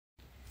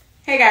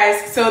Hey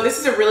guys, so this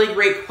is a really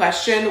great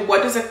question.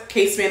 What does a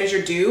case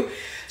manager do?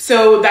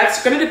 So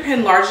that's going to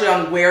depend largely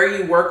on where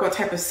you work, what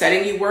type of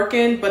setting you work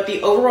in, but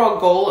the overall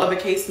goal of a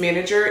case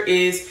manager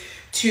is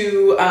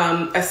to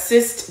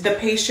assist the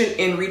patient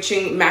in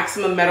reaching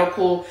maximum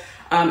medical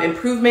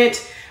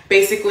improvement.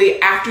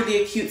 Basically, after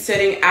the acute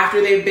setting,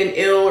 after they've been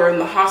ill or in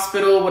the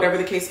hospital, whatever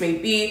the case may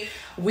be,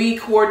 we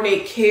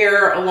coordinate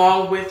care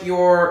along with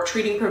your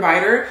treating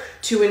provider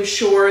to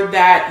ensure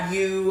that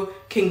you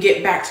can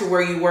get back to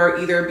where you were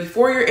either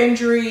before your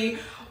injury,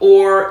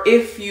 or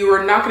if you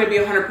are not going to be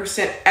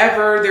 100%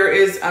 ever, there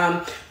is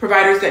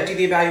providers that do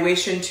the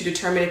evaluation to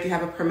determine if you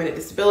have a permanent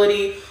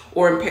disability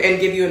and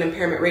give you an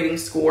impairment rating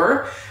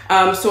score.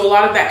 So a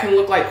lot of that can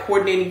look like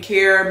coordinating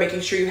care,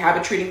 making sure you have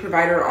a treating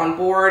provider on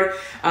board.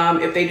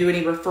 If they do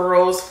any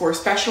referrals for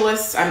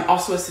specialists, I'm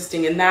also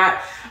assisting in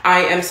that.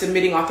 I am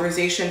submitting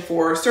authorization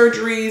for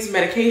surgeries,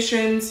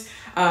 medications,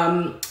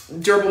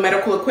 durable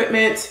medical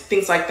equipment,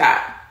 things like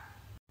that.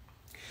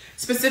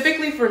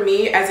 Specifically for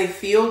me as a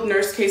field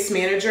nurse case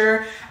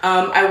manager,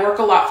 I work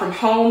a lot from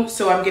home,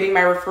 so I'm getting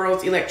my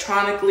referrals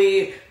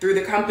electronically through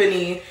the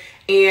company.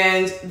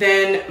 And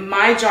then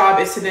my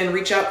job is to then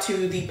reach out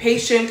to the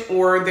patient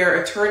or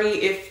their attorney.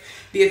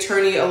 If the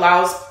attorney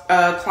allows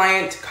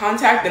client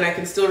contact, then I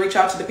can still reach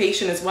out to the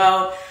patient as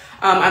well.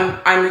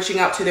 I'm reaching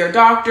out to their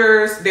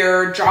doctors,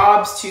 their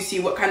jobs, to see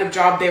what kind of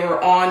job they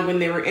were on when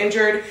they were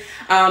injured,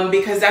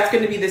 because that's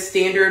going to be the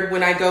standard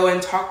when I go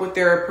and talk with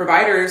their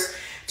providers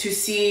to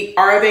see,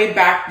 are they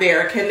back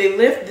there? Can they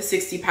lift the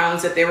 60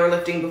 pounds that they were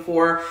lifting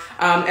before?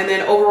 And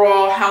then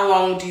overall, how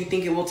long do you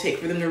think it will take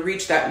for them to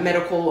reach that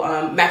medical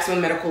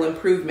maximum medical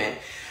improvement?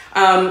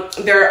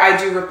 I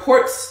do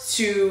reports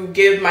to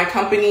give my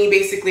company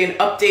basically an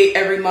update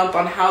every month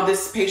on how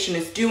this patient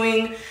is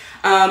doing.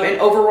 And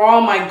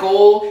overall, my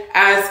goal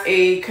as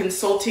a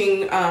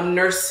consulting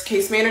nurse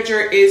case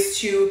manager is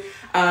to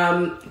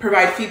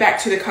provide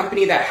feedback to the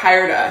company that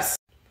hired us.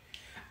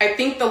 I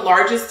think the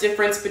largest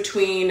difference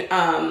between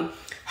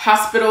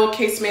hospital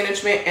case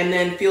management and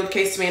then field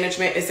case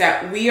management is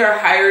that we are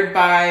hired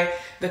by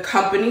the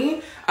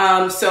company.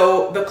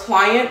 So the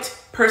client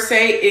per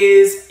se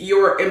is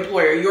your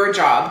employer, your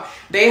job.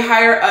 They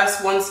hire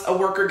us once a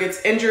worker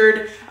gets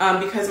injured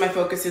because my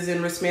focus is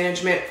in risk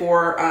management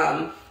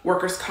for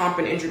workers' comp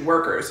and injured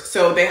workers.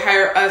 So they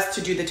hire us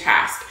to do the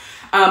task.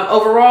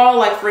 Overall,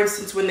 like for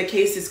instance, when the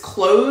case is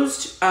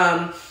closed,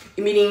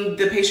 meaning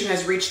the patient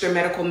has reached their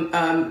medical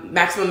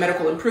maximum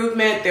medical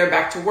improvement, they're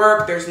back to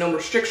work, there's no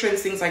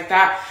restrictions, things like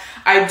that,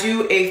 I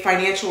do a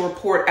financial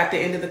report at the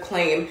end of the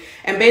claim.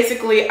 And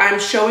basically, I'm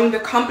showing the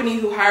company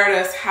who hired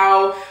us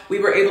how we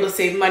were able to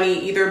save money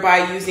either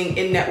by using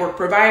in-network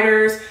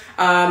providers,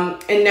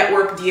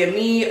 in-network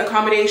DME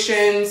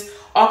accommodations,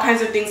 all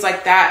kinds of things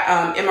like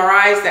that,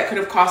 MRIs that could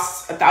have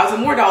cost $1,000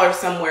 more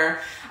somewhere.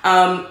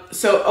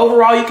 So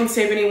overall, you can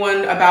save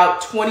anyone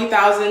about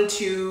 $20,000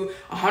 to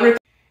 $100,000.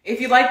 If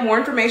you'd like more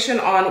information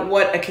on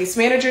what a case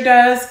manager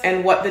does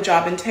and what the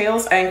job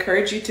entails, I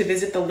encourage you to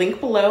visit the link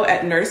below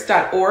at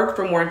Nurse.org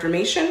for more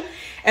information.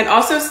 And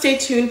also stay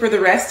tuned for the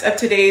rest of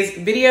today's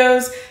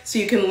videos so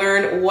you can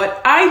learn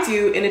what I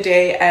do in a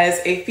day as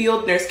a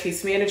field nurse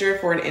case manager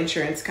for an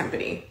insurance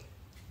company.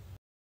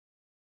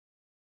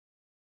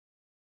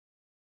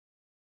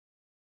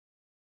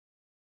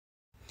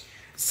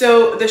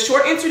 So the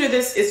short answer to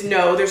this is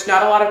no, there's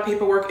not a lot of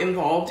paperwork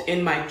involved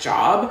in my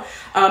job.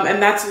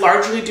 And that's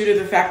largely due to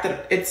the fact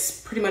that it's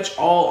pretty much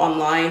all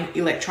online,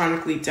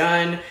 electronically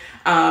done.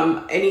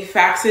 Any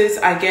faxes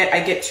I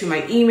get to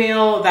my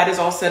email. That is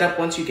all set up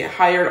once you get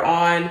hired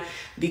on.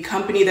 The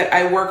company that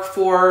I work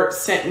for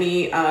sent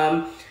me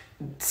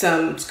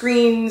some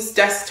screens,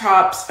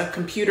 desktops, a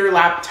computer,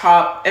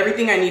 laptop,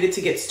 everything I needed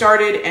to get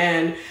started,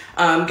 and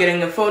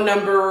getting a phone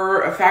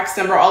number, a fax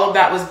number, all of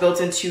that was built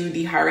into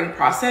the hiring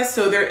process.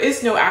 So there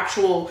is no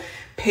actual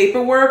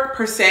paperwork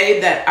per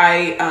se that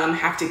I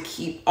have to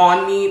keep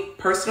on me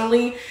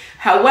personally.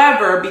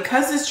 However,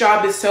 because this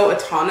job is so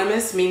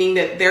autonomous, meaning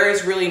that there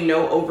is really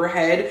no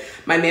overhead,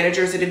 my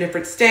manager's in a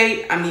different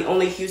state, I'm the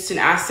only Houston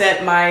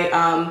asset,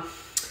 my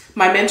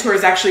mentor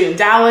is actually in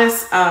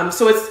Dallas.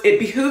 So it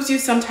behooves you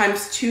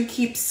sometimes to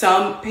keep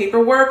some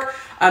paperwork,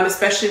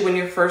 especially when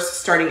you're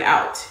first starting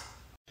out.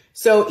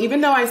 So even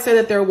though I said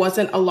that there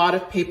wasn't a lot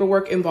of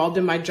paperwork involved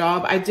in my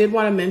job, I did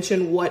want to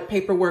mention what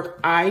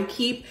paperwork I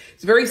keep.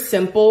 It's very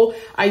simple.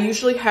 I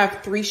usually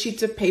have 3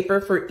 sheets of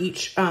paper for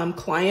each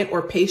client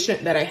or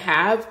patient that I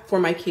have for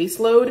my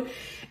caseload.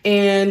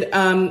 And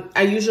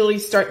I usually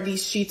start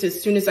these sheets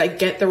as soon as I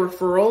get the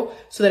referral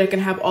so that I can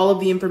have all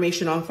of the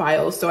information on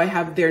file. So I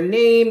have their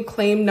name,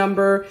 claim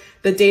number,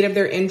 the date of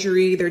their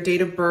injury, their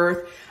date of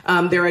birth,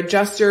 their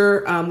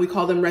adjuster. We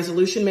call them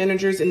resolution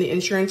managers in the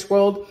insurance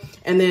world.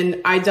 And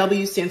then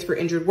IW stands for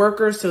injured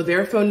workers. So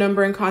their phone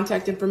number and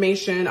contact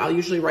information. I'll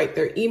usually write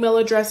their email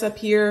address up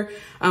here,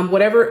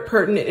 whatever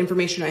pertinent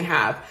information I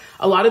have.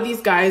 A lot of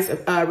these guys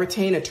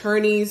retain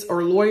attorneys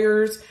or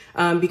lawyers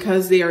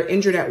because they are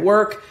injured at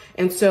work.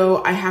 And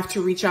so I have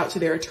to reach out to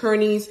their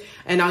attorneys,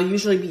 and I'll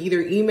usually be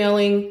either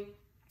emailing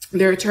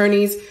their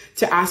attorneys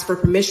to ask for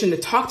permission to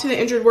talk to the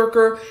injured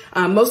worker.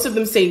 Most of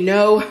them say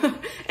no.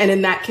 And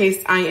in that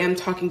case, I am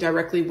talking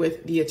directly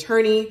with the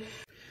attorney.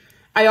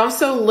 I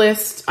also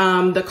list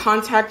the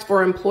contact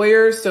for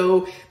employers.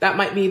 So that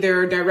might be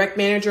their direct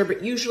manager,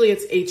 but usually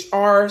it's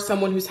HR,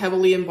 someone who's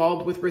heavily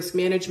involved with risk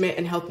management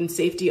and health and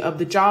safety of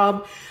the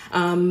job.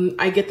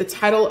 I get the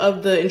title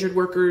of the injured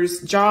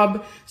worker's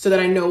job so that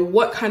I know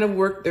what kind of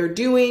work they're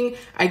doing.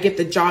 I get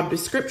the job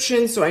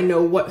description so I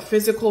know what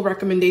physical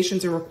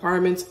recommendations and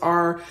requirements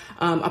are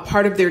a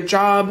part of their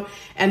job.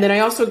 And then I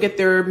also get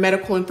their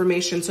medical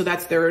information. So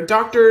that's their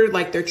doctor,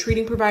 like their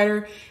treating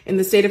provider. In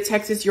the state of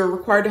Texas, you're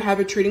required to have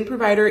a treating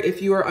provider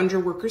if you are under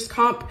workers'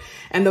 comp,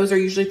 and those are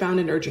usually found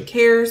in urgent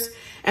cares.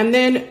 And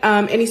then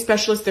any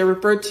specialist they're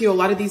referred to. A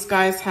lot of these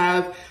guys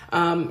have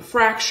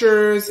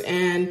fractures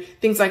and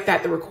things like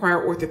that that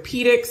require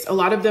orthopedics. A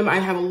lot of them, I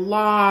have a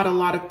lot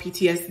of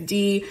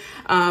PTSD.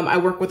 I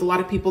work with a lot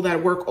of people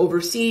that work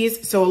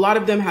overseas. So a lot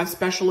of them have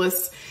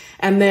specialists.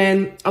 And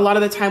then a lot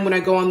of the time when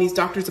I go on these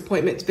doctor's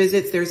appointment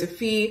visits, there's a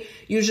fee,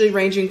 usually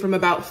ranging from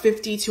about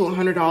 $50 to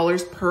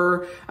 $100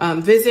 per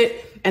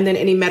visit. And then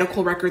any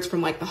medical records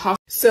from like the hospital.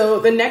 So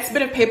the next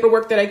bit of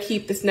paperwork that I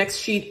keep, this next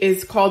sheet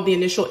is called the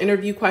initial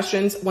interview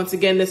questions. Once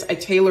again, this I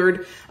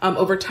tailored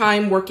over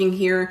time working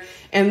here.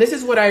 And this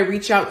is what I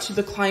reach out to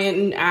the client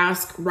and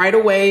ask right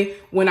away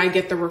when I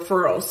get the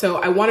referral. So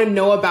I want to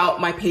know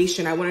about my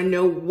patient. I want to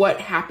know what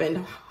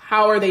happened.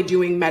 How are they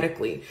doing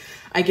medically?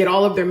 I get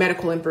all of their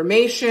medical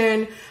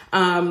information.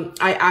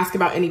 I ask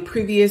about any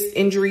previous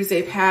injuries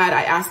they've had.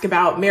 I ask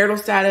about marital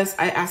status.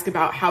 I ask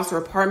about house or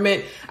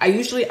apartment. I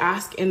usually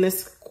ask in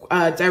this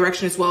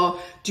direction as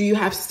well, do you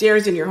have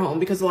stairs in your home?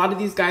 Because a lot of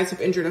these guys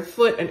have injured a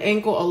foot, an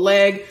ankle, a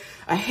leg,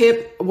 a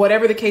hip,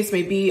 whatever the case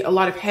may be, a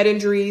lot of head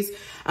injuries.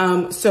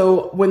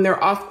 So when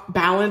they're off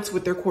balance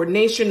with their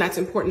coordination, that's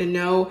important to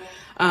know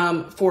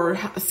for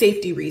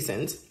safety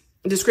reasons.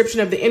 Description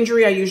of the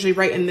injury, I usually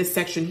write in this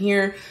section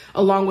here,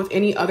 along with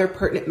any other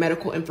pertinent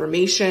medical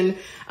information.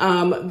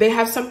 They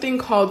have something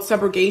called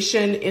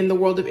subrogation in the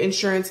world of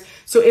insurance.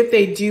 So if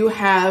they do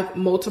have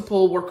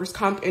multiple workers'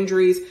 comp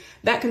injuries,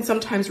 that can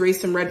sometimes raise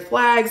some red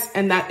flags,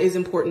 and that is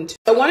important.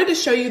 I wanted to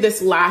show you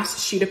this last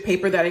sheet of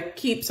paper that I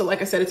keep. So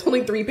like I said, it's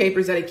only 3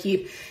 papers that I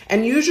keep.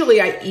 And usually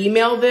I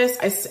email this.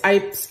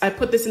 I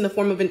put this in the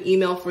form of an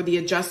email for the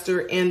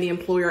adjuster and the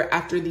employer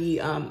after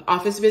the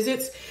office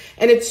visits.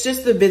 And it's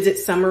just the visit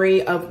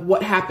summary of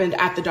what happened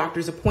at the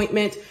doctor's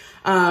appointment.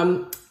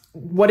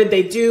 What did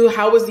they do?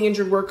 How was the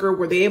injured worker?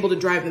 Were they able to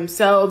drive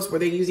themselves? Were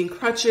they using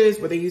crutches?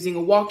 Were they using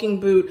a walking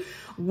boot?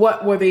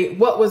 What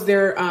was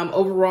their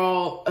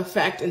overall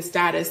effect and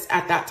status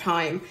at that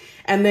time?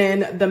 And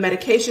then the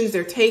medications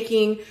they're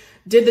taking.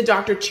 Did the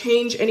doctor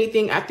change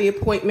anything at the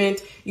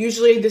appointment?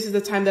 Usually this is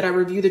the time that I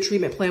review the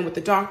treatment plan with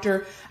the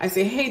doctor. I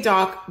say, hey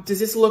doc, does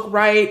this look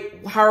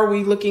right? How are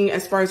we looking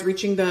as far as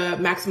reaching the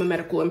maximum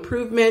medical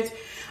improvement?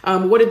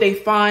 What did they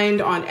find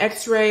on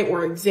x-ray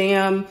or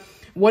exam?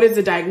 What is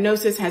the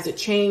diagnosis? Has it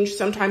changed?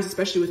 Sometimes,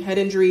 especially with head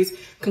injuries,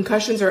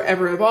 concussions are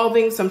ever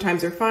evolving.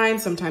 Sometimes they're fine,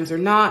 sometimes they're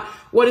not.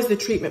 What is the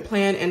treatment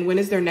plan and when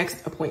is their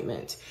next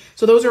appointment?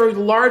 So those are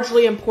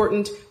largely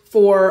important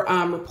for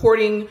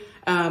reporting.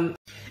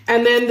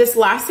 And then this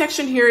last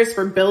section here is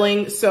for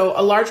billing. So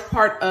a large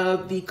part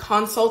of the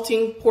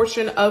consulting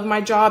portion of my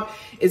job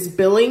is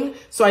billing.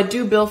 So I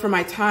do bill for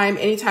my time.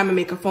 Anytime I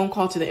make a phone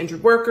call to the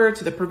injured worker,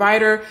 to the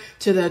provider,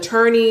 to the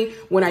attorney,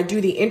 when I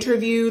do the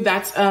interview,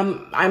 that's,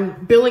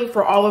 I'm billing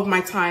for all of my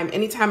time.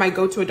 Anytime I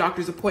go to a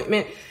doctor's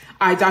appointment,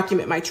 I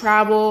document my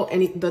travel,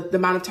 the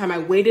amount of time I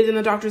waited in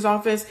the doctor's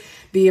office,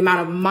 the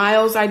amount of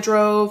miles I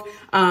drove,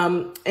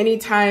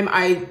 anytime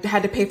I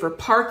had to pay for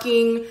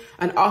parking,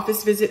 an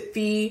office visit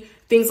fee,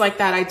 things like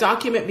that. I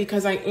document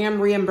because I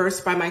am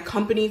reimbursed by my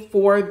company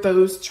for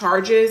those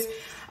charges.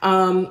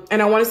 And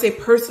I want to say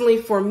personally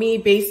for me,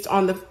 based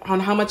on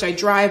how much I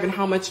drive and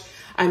how much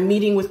I'm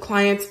meeting with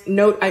clients,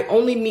 note, I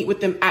only meet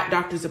with them at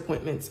doctor's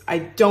appointments. I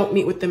don't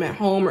meet with them at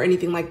home or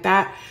anything like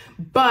that.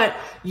 But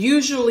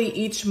usually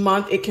each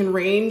month it can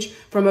range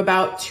from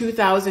about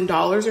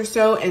 $2,000 or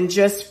so and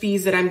just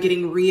fees that I'm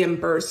getting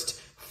reimbursed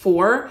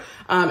for.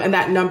 And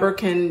that number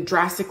can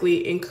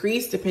drastically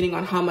increase depending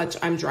on how much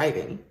I'm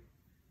driving.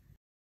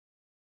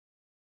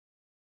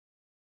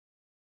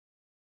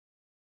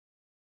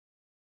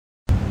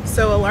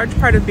 So a large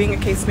part of being a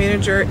case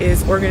manager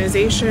is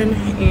organization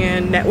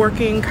and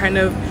networking, kind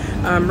of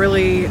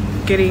really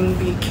getting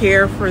the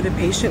care for the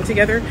patient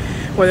together,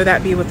 whether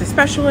that be with a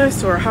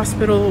specialist or a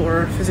hospital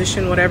or a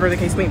physician, whatever the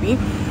case may be.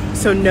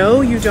 So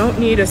no, you don't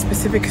need a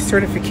specific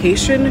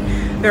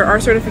certification. There are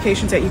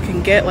certifications that you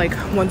can get like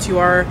once you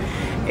are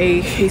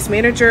a case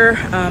manager,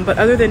 but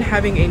other than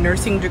having a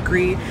nursing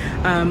degree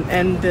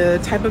and the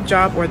type of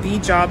job or the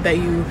job that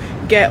you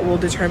get will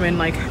determine,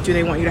 like, do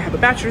they want you to have a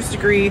bachelor's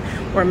degree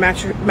or a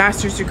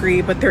master's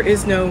degree, but there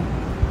is no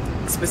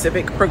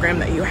specific program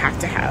that you have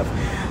to have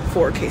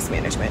for case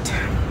management.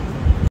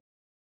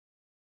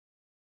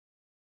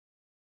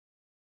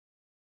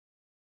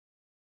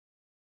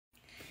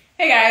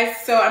 Hey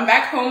guys, so I'm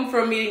back home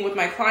from meeting with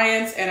my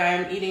clients and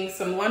I'm eating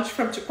some lunch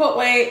from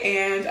Chipotle,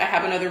 and I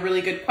have another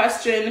really good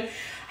question.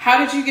 How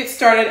did you get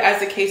started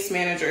as a case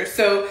manager?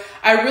 So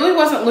I really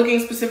wasn't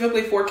looking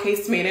specifically for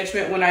case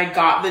management when I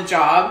got the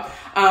job.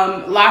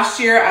 Last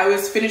year I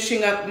was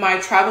finishing up my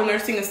travel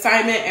nursing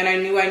assignment and I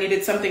knew I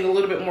needed something a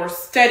little bit more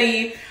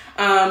steady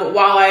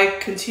while I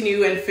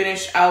continue and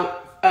finish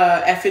out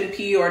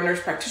FNP or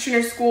nurse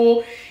practitioner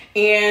school.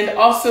 And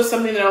also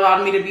something that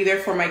allowed me to be there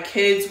for my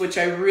kids, which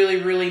I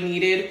really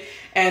needed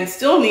and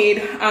still need.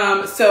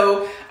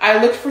 So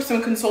I looked for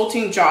some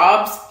consulting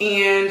jobs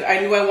and I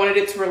knew I wanted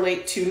it to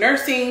relate to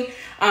nursing.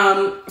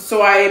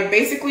 So I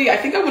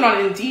think I went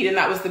on Indeed, and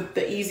that was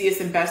the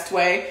easiest and best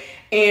way,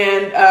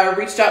 and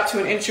reached out to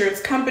an insurance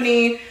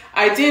company.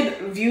 I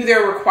did view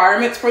their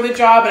requirements for the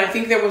job, and I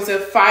think there was a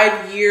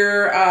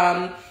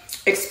 5-year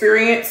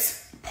experience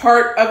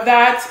part of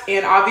that.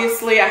 And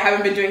obviously I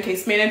haven't been doing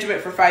case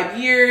management for 5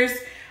 years,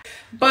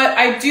 but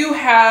I do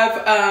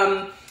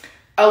have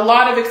a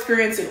lot of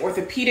experience in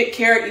orthopedic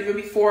care even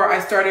before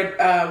I started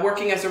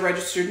working as a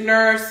registered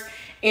nurse.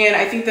 And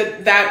I think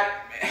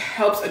that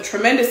helps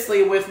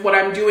tremendously with what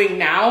I'm doing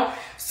now.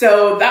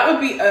 So that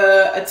would be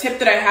a tip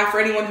that I have for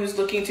anyone who's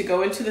looking to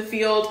go into the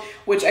field,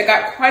 which I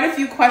got quite a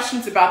few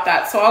questions about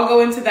that. So I'll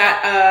go into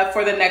that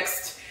for the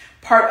next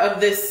part of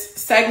this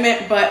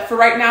segment, but for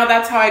right now,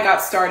 that's how I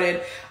got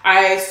started.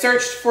 I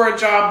searched for a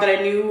job that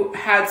I knew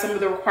had some of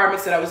the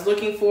requirements that I was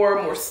looking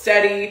for, more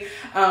steady,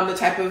 the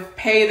type of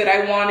pay that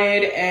I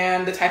wanted,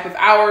 and the type of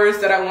hours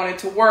that I wanted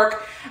to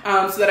work,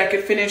 so that I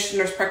could finish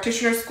nurse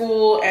practitioner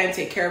school and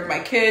take care of my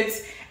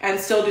kids and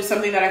still do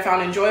something that I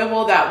found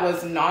enjoyable that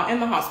was not in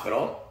the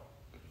hospital.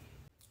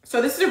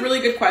 So this is a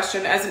really good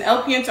question. As an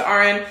LPN to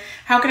RN,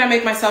 how can I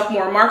make myself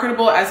more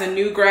marketable as a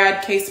new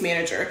grad case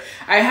manager?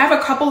 I have a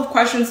couple of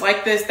questions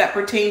like this that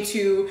pertain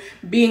to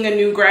being a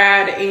new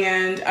grad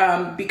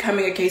and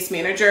becoming a case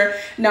manager.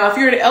 Now, if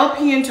you're an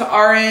LPN to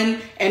RN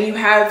and you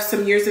have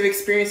some years of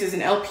experience as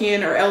an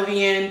LPN or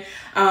LVN,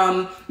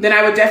 then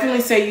I would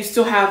definitely say you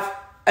still have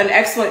an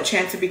excellent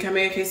chance of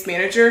becoming a case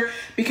manager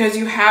because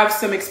you have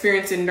some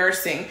experience in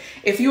nursing.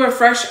 If you are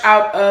fresh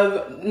out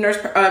of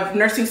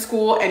nursing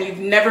school and you've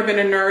never been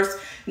a nurse,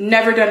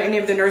 never done any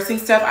of the nursing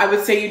stuff, I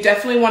would say you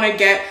definitely want to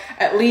get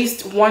at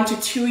least 1 to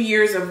 2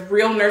 years of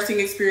real nursing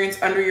experience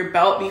under your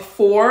belt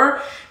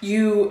before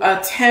you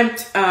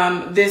attempt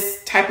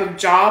this type of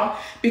job,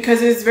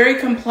 because it's very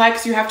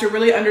complex. You have to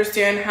really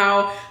understand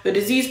how the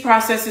disease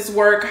processes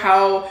work,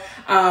 how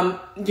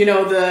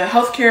the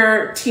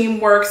healthcare team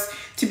works,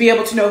 to be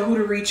able to know who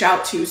to reach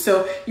out to.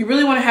 So you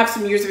really want to have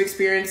some years of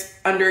experience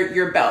under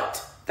your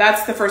belt.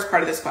 That's the first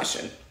part of this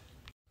question.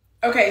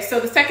 Okay, so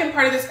the second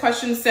part of this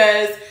question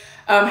says,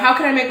 how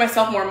can I make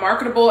myself more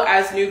marketable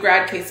as new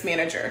grad case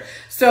manager?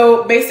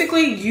 So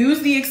basically use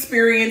the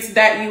experience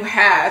that you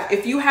have.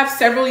 If you have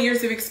several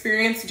years of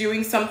experience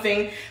doing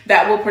something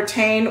that will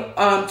pertain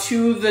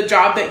to the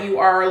job that you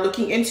are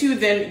looking into,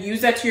 then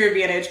use that to your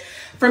advantage.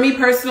 For me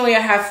personally, I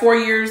have 4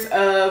 years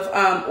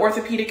of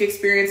orthopedic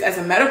experience as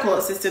a medical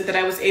assistant that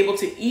I was able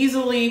to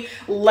easily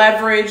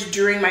leverage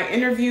during my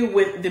interview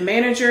with the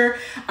manager.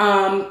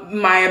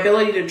 My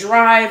ability to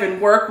drive and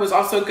work was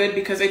also good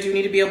because I do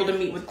need to be able to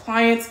meet with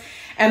clients.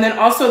 And then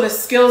also the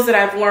skills that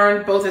I've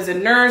learned both as a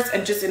nurse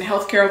and just in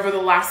healthcare over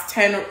the last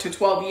 10 to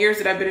 12 years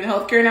that I've been in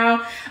healthcare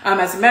now,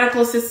 as a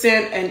medical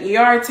assistant, an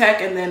ER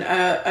tech, and then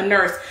a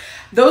nurse.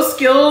 Those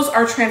skills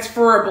are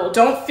transferable.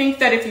 Don't think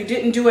that if you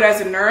didn't do it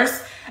as a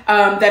nurse,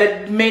 that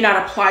it may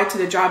not apply to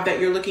the job that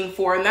you're looking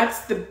for. And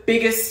that's the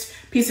biggest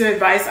piece of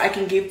advice I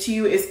can give to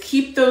you, is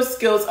keep those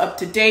skills up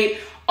to date.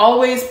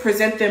 Always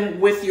present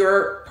them with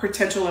your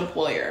potential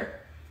employer.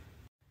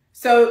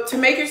 So to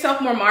make yourself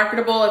more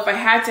marketable, if I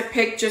had to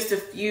pick just a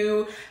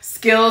few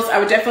skills, I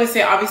would definitely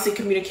say obviously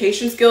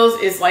communication skills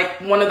is like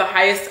one of the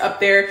highest up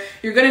there.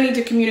 You're going to need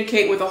to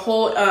communicate with a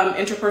whole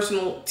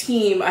interpersonal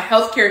team, a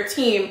healthcare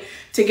team,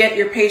 to get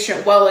your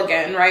patient well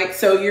again, right?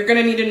 So you're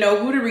going to need to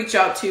know who to reach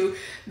out to,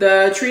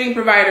 the treating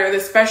provider, the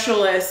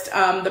specialist,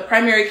 the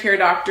primary care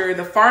doctor,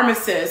 the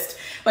pharmacist.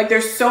 Like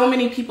there's so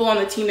many people on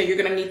the team that you're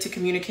going to need to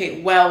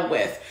communicate well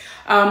with.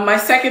 My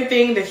second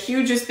thing, the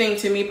hugest thing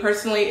to me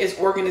personally, is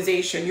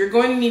organization. You're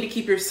going to need to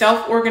keep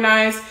yourself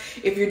organized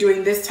if you're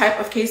doing this type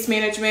of case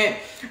management.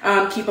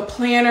 Keep a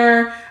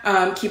planner,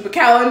 keep a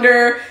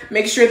calendar,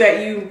 make sure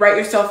that you write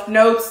yourself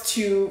notes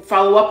to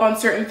follow up on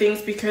certain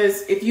things,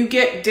 because if you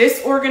get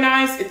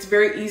disorganized, it's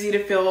very easy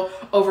to feel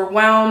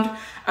overwhelmed.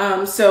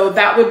 So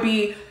that would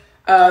be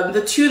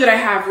the two that I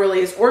have really,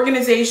 is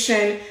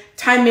organization,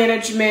 time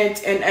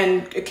management,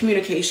 and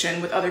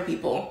communication with other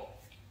people.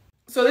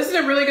 So this is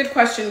a really good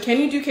question. Can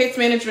you do case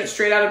management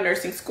straight out of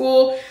nursing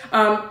school?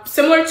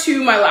 Similar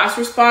to my last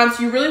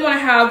response, you really want to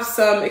have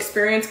some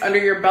experience under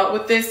your belt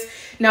with this.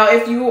 Now,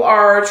 if you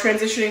are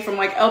transitioning from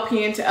like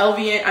LPN to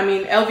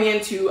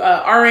LVN to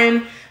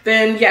RN,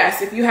 then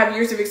yes, if you have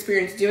years of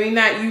experience doing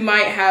that, you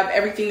might have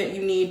everything that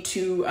you need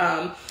to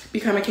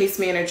become a case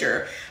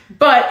manager.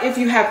 But if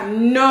you have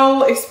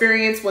no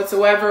experience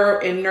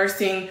whatsoever in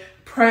nursing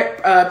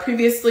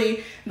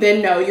previously,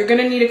 then no, you're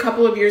going to need a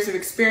couple of years of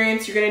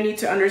experience. You're going to need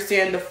to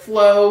understand the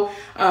flow,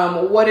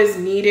 what is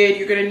needed.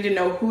 You're going to need to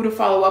know who to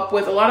follow up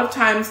with. A lot of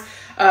times,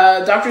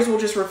 doctors will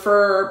just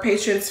refer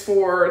patients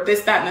for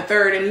this, that, and the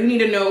third, and you need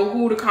to know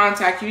who to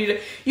contact.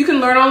 You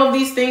can learn all of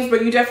these things,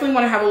 but you definitely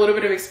want to have a little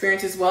bit of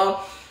experience as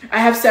well. I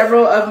have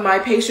several of my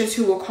patients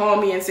who will call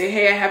me and say,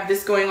 hey, I have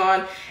this going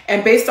on.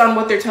 And based on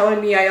what they're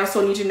telling me, I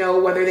also need to know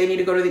whether they need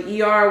to go to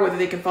the ER, whether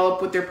they can follow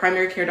up with their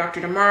primary care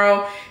doctor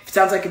tomorrow, if it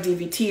sounds like a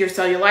DVT or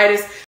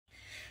cellulitis.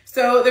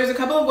 So there's a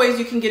couple of ways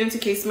you can get into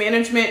case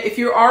management. If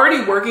you're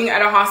already working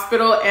at a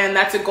hospital and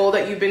that's a goal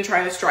that you've been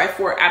trying to strive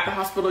for at the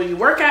hospital you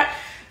work at,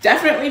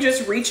 definitely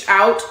just reach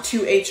out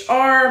to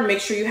HR,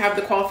 make sure you have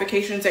the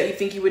qualifications that you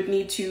think you would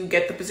need to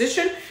get the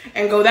position,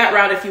 and go that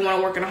route if you want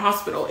to work in a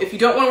hospital. If you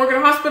don't want to work in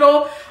a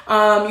hospital,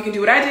 you can do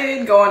what I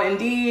did, go on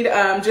Indeed,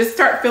 just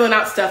start filling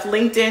out stuff.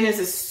 LinkedIn is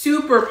a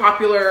super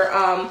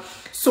popular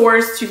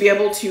source to be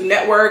able to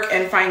network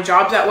and find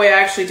jobs that way.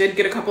 I actually did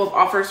get a couple of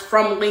offers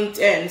from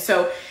LinkedIn.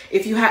 So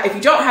if you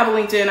don't have a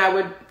LinkedIn, I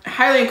would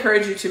highly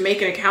encourage you to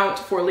make an account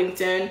for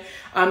LinkedIn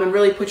and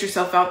really put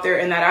yourself out there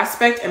in that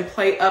aspect and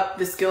play up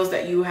the skills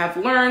that you have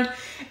learned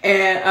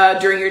and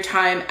during your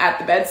time at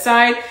the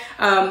bedside.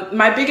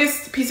 My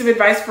biggest piece of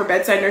advice for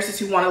bedside nurses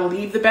who want to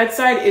leave the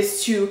bedside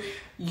is to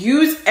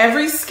use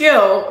every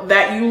skill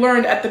that you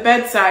learned at the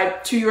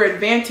bedside to your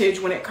advantage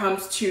when it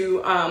comes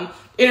to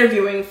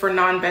interviewing for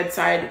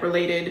non-bedside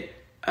related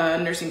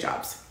nursing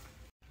jobs.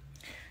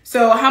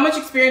 So how much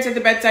experience at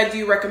the bedside do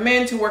you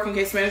recommend to work in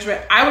case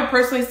management? I would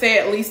personally say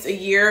at least a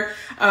year.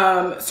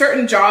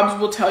 Certain jobs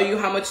will tell you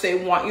how much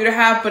they want you to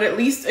have, but at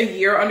least a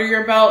year under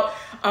your belt.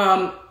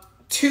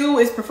 2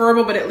 is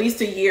preferable, but at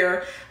least a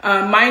year.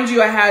 Mind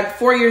you, I had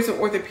 4 years of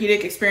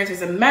orthopedic experience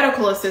as a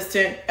medical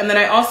assistant, and then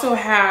I also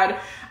had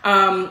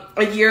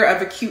a year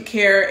of acute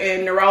care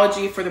in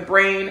neurology for the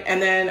brain, and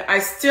then I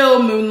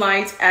still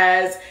moonlight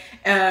as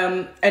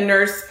a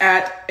nurse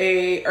at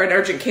an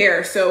urgent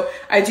care. So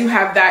I do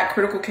have that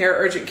critical care,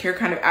 urgent care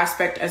kind of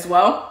aspect as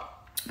well.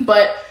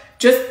 But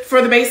just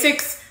for the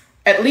basics,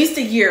 at least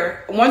a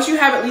year. Once you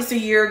have at least a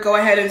year, go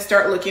ahead and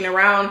start looking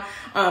around.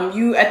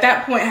 You at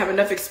that point have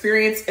enough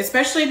experience,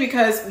 especially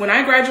because when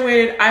I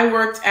graduated, I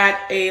worked at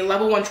a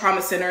level 1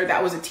 trauma center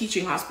that was a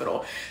teaching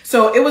hospital.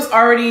 So it was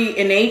already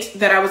innate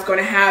that I was going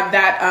to have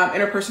that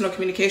interpersonal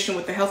communication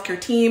with the healthcare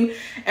team.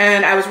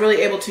 And I was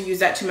really able to use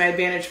that to my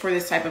advantage for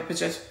this type of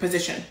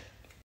position.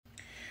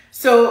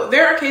 So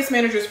there are case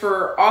managers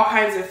for all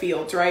kinds of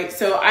fields, right?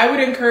 So I would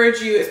encourage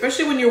you,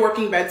 especially when you're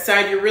working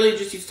bedside, you're really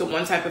just used to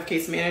one type of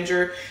case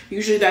manager.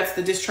 Usually that's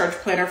the discharge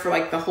planner for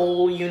like the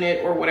whole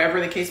unit or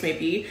whatever the case may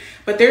be.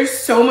 But there's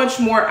so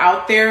much more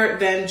out there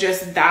than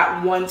just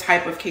that one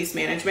type of case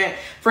management.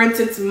 For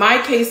instance,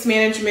 my case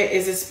management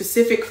is a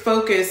specific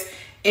focus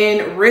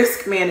in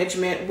risk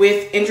management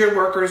with injured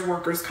workers,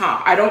 workers'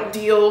 comp. I don't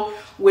deal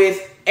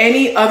with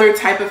any other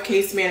type of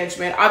case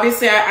management.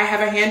 Obviously, I have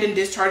a hand in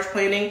discharge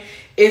planning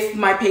if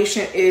my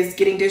patient is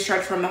getting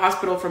discharged from the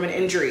hospital from an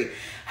injury.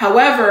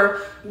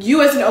 However,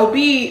 you as an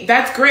OB,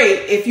 that's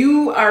great. If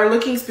you are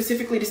looking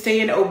specifically to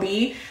stay in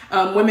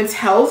OB, women's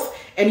health,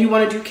 and you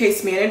want to do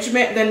case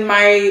management, then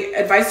my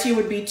advice to you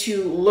would be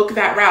to look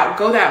that route,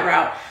 go that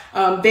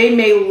route. They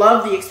may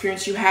love the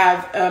experience you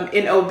have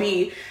in OB.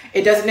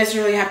 It doesn't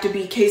necessarily have to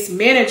be case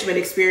management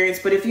experience,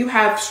 but if you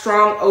have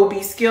strong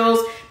OB skills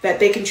that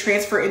they can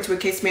transfer into a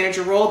case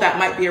manager role, that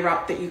might be a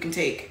route that you can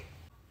take.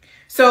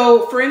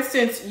 So for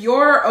instance,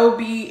 your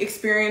OB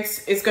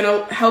experience is going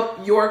to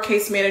help your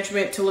case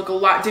management to look a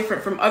lot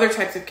different from other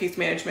types of case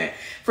management.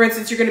 For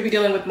instance, you're going to be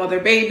dealing with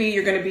mother-baby,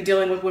 you're going to be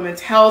dealing with women's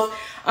health.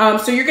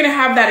 So you're going to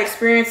have that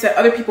experience that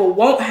other people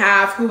won't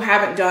have who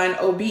haven't done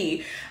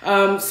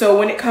OB. So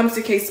when it comes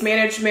to case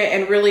management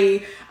and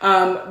really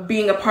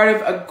being a part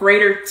of a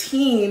greater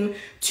team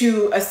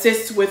to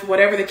assist with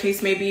whatever the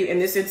case may be, in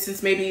this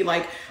instance, maybe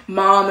like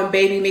mom and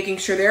baby, making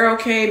sure they're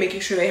okay,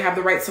 making sure they have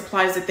the right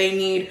supplies that they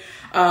need,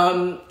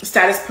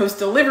 status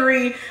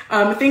post-delivery,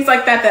 things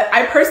like that, that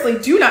I personally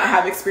do not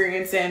have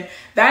experience in.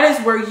 That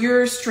is where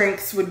your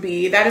strengths would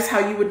be. That is how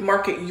you would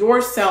market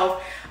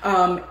yourself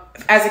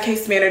as a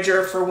case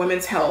manager for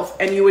women's health.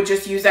 And you would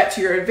just use that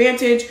to your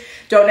advantage.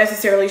 Don't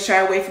necessarily shy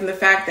away from the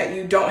fact that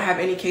you don't have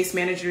any case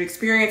manager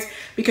experience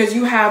because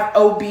you have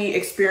OB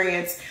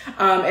experience.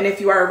 And if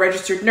you are a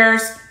registered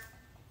nurse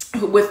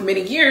with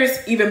many years,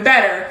 even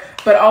better,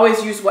 but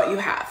always use what you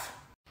have.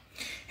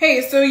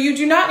 Hey, so you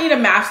do not need a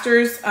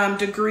master's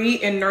degree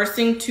in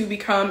nursing to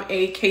become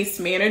a case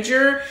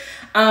manager.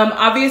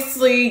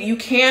 Obviously, you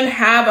can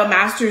have a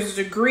master's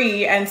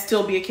degree and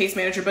still be a case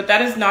manager, but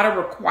that is not a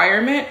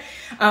requirement.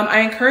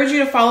 I encourage you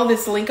to follow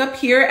this link up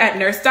here at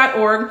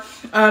Nurse.org.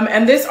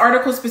 And this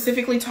article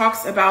specifically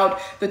talks about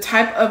the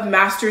type of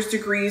master's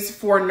degrees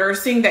for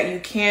nursing that you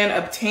can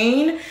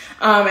obtain.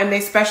 And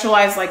they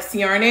specialize, like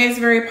CRNA is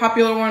a very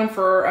popular one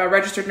for a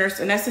registered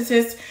nurse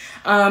anesthetist.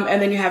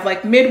 And then you have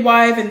like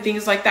midwife and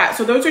things like that.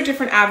 So those are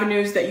different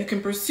avenues that you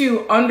can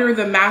pursue under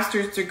the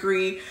master's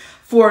degree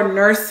for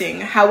nursing.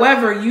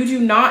 However, you do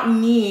not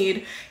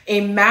need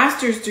a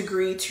master's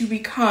degree to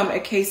become a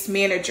case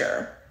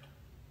manager.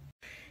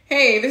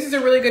 Hey, this is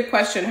a really good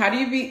question. How do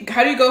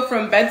you go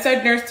from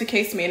bedside nurse to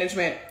case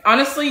management?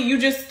 Honestly, you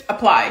just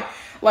apply.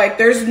 Like,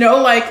 there's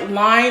no like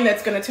line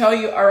that's going to tell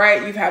you, all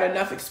right, you've had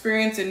enough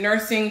experience in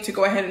nursing to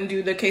go ahead and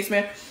do the case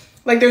man.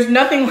 Like, there's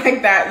nothing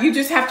like that. You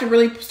just have to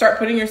really start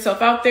putting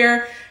yourself out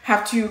there,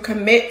 have to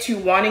commit to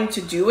wanting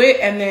to do it,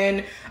 and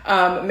then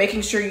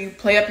making sure you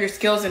play up your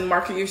skills and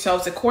market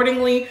yourselves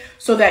accordingly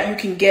so that you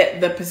can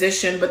get the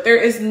position. But there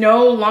is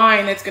no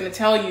line that's going to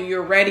tell you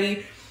you're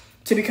ready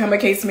to become a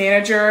case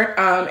manager.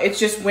 It's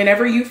just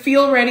whenever you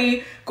feel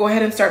ready, go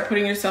ahead and start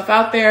putting yourself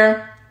out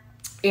there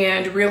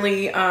and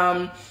really,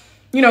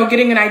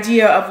 getting an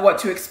idea of what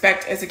to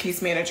expect as a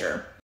case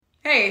manager.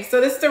 Hey, so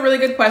this is a really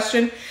good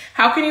question.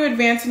 How can you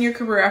advance in your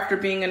career after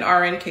being an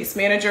RN case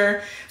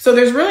manager? So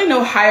there's really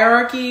no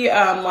hierarchy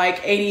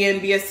like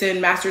ADN, BSN,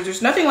 Masters.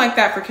 There's nothing like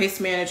that for case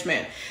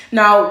management.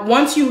 Now,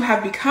 once you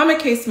have become a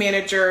case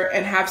manager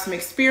and have some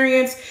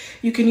experience,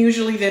 you can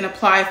usually then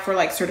apply for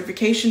like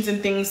certifications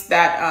and things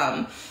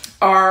that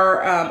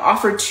are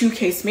offered to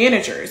case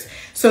managers.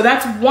 So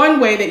that's one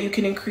way that you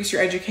can increase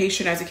your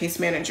education as a case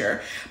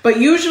manager. But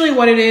usually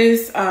what it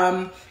is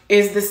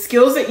the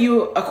skills that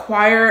you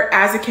acquire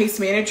as a case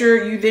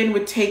manager, you then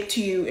would take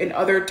to you in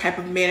other type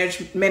of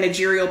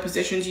managerial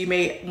positions you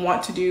may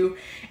want to do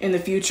in the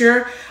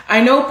future.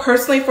 I know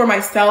personally for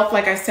myself,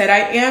 like I said, I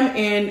am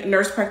in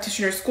nurse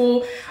practitioner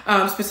school,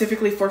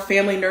 specifically for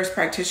family nurse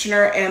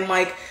practitioner. And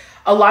like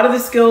a lot of the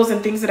skills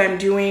and things that I'm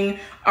doing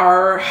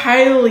are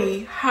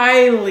highly,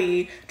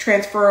 highly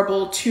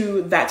transferable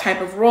to that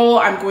type of role.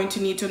 I'm going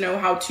to need to know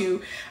how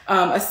to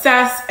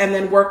assess and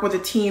then work with a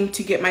team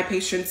to get my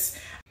patients.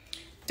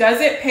 Does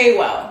it pay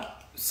well?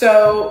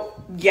 So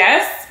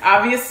yes,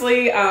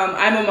 obviously,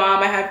 I'm a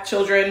mom, I have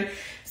children.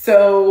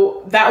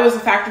 So that was a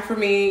factor for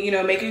me,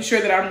 making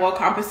sure that I'm well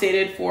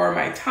compensated for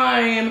my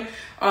time,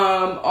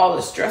 all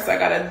the stress I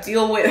gotta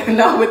deal with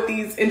now with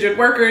these injured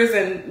workers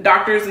and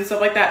doctors and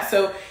stuff like that.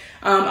 So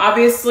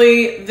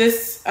obviously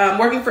this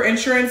working for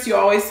insurance, you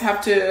always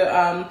have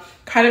to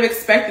kind of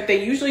expect that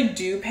they usually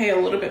do pay a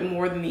little bit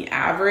more than the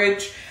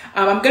average.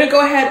 I'm gonna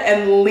go ahead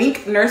and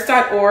link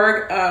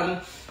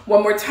Nurse.org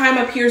one more time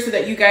up here so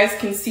that you guys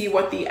can see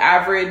what the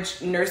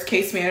average nurse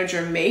case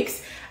manager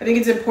makes. I think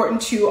it's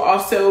important to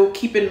also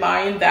keep in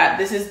mind that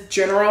this is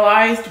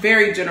generalized,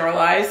 very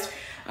generalized.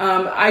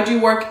 I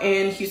do work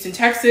in Houston,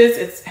 Texas.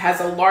 It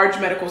has a large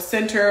medical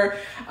center,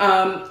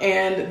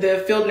 and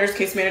the field nurse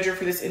case manager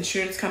for this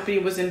insurance company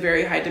was in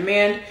very high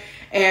demand.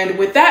 And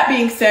with that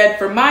being said,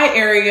 for my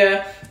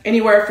area,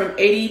 anywhere from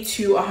 $80,000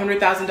 to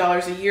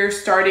 $100,000 a year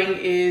starting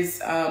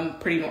is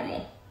pretty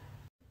normal.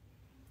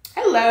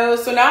 Hello,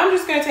 so now I'm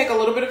just going to take a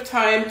little bit of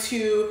time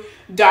to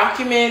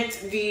document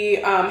the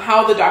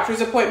how the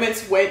doctor's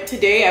appointments went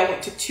today. I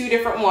went to 2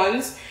 different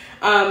ones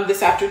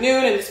this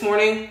afternoon and this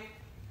morning.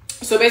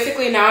 So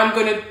basically now I'm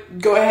going to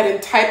go ahead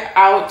and type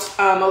out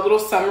a little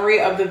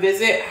summary of the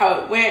visit,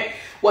 how it went,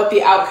 what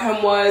the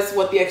outcome was,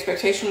 what the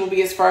expectation will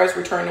be as far as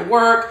return to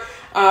work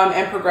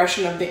and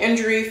progression of the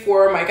injury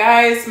for my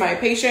guys, my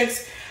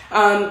patients.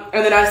 And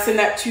then I send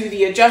that to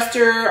the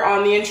adjuster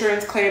on the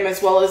insurance claim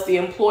as well as the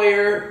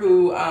employer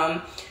who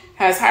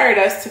has hired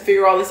us to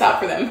figure all this out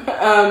for them.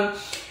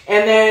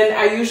 And then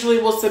I usually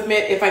will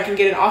submit, if I can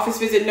get an office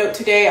visit note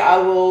today, I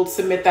will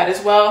submit that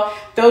as well.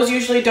 Those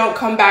usually don't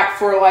come back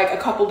for like a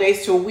couple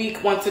days to a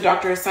week once the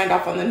doctor has signed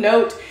off on the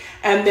note.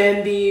 And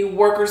then the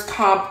workers'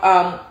 comp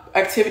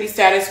activity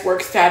status,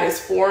 work status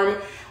form,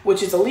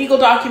 which is a legal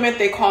document.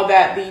 They call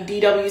that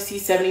the DWC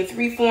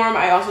 73 form.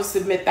 I also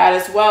submit that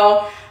as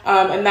well.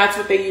 And that's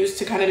what they use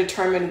to kind of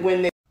determine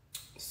when they,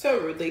 so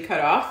rudely cut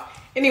off.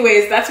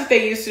 Anyways, that's what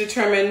they use to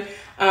determine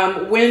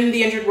when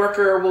the injured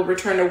worker will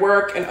return to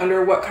work and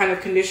under what kind of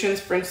conditions,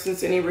 for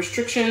instance, any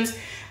restrictions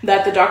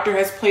that the doctor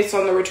has placed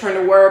on the return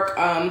to work,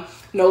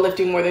 no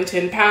lifting more than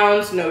 10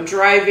 pounds, no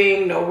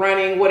driving, no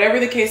running, whatever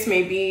the case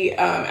may be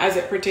as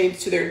it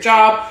pertains to their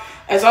job,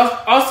 as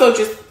also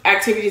just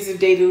activities of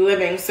daily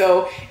living.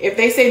 So if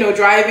they say no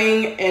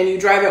driving and you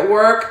drive at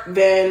work,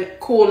 then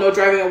cool, no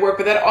driving at work,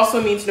 but that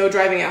also means no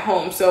driving at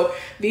home. So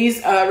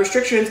these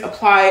restrictions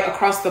apply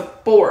across the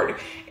board.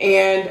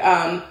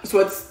 And so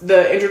it's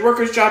the injured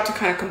worker's job to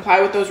kind of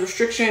comply with those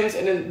restrictions.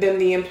 And then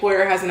the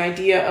employer has an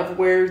idea of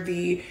where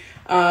the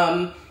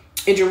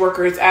injured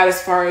worker is at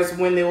as far as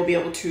when they will be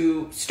able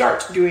to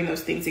start doing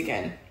those things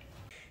again.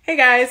 Hey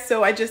guys,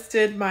 so I just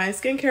did my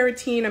skincare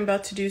routine. I'm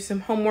about to do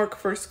some homework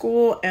for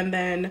school and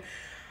then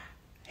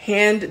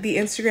hand the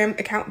Instagram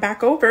account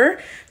back over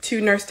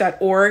to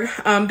Nurse.org.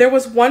 There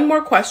was one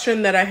more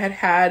question that I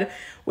had,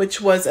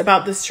 which was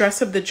about the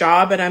stress of the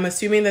job. And I'm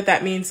assuming that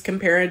that means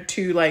compared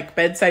to like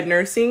bedside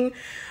nursing.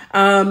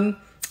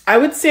 I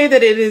would say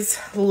that it is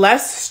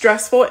less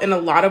stressful in a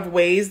lot of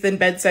ways than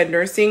bedside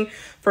nursing.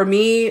 For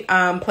me,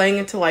 playing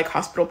into like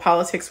hospital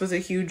politics was a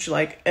huge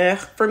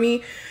for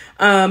me.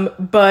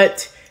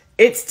 But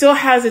it still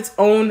has its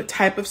own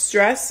type of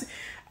stress.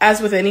 as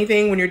with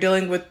anything, when you're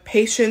dealing with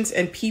patients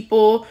and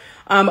people,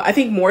 I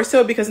think more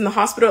so because in the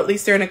hospital, at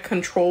least they're in a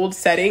controlled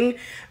setting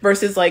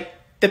versus like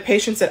the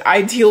patients that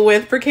I deal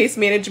with for case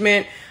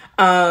management.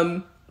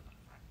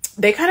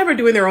 They kind of are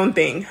doing their own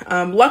thing.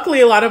 Luckily,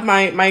 a lot of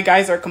my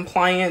guys are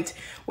compliant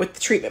with the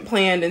treatment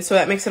plan. And so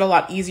that makes it a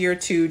lot easier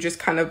to just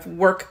kind of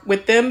work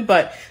with them.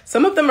 But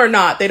some of them are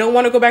not. They don't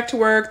want to go back to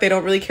work. They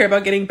don't really care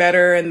about getting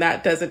better. And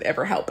that doesn't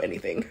ever help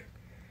anything.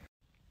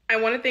 I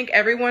want to thank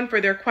everyone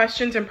for their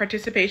questions and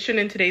participation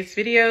in today's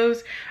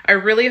videos. I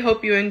really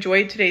hope you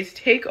enjoyed today's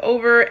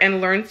takeover and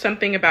learned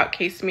something about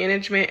case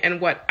management and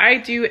what I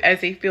do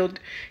as a field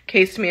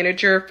case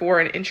manager for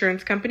an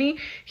insurance company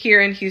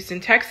here in Houston,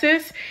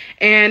 Texas.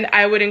 And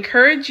I would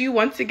encourage you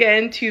once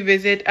again to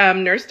visit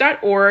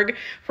Nurse.org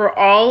for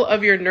all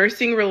of your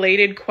nursing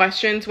related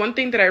questions. One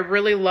thing that I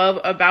really love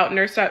about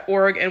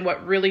Nurse.org and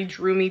what really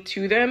drew me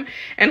to them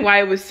and why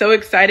I was so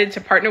excited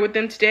to partner with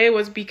them today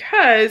was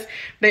because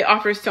they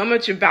offer so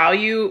much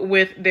value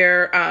with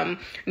their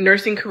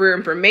nursing career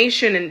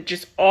information and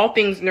just all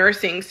things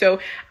nursing. So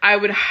I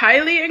would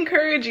highly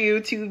encourage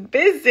you to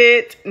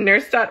visit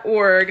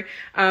Nurse.org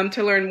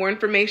to learn more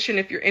information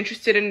if you're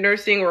interested in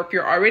nursing, or if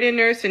you're already a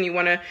nurse and you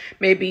want to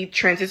maybe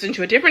transition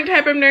to a different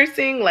type of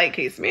nursing like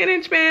case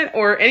management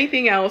or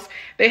anything else.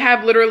 They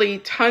have literally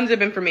tons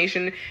of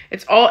information.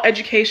 It's all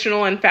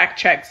educational and fact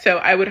checked. So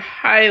I would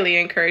highly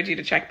encourage you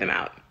to check them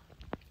out.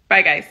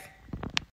 Bye, guys.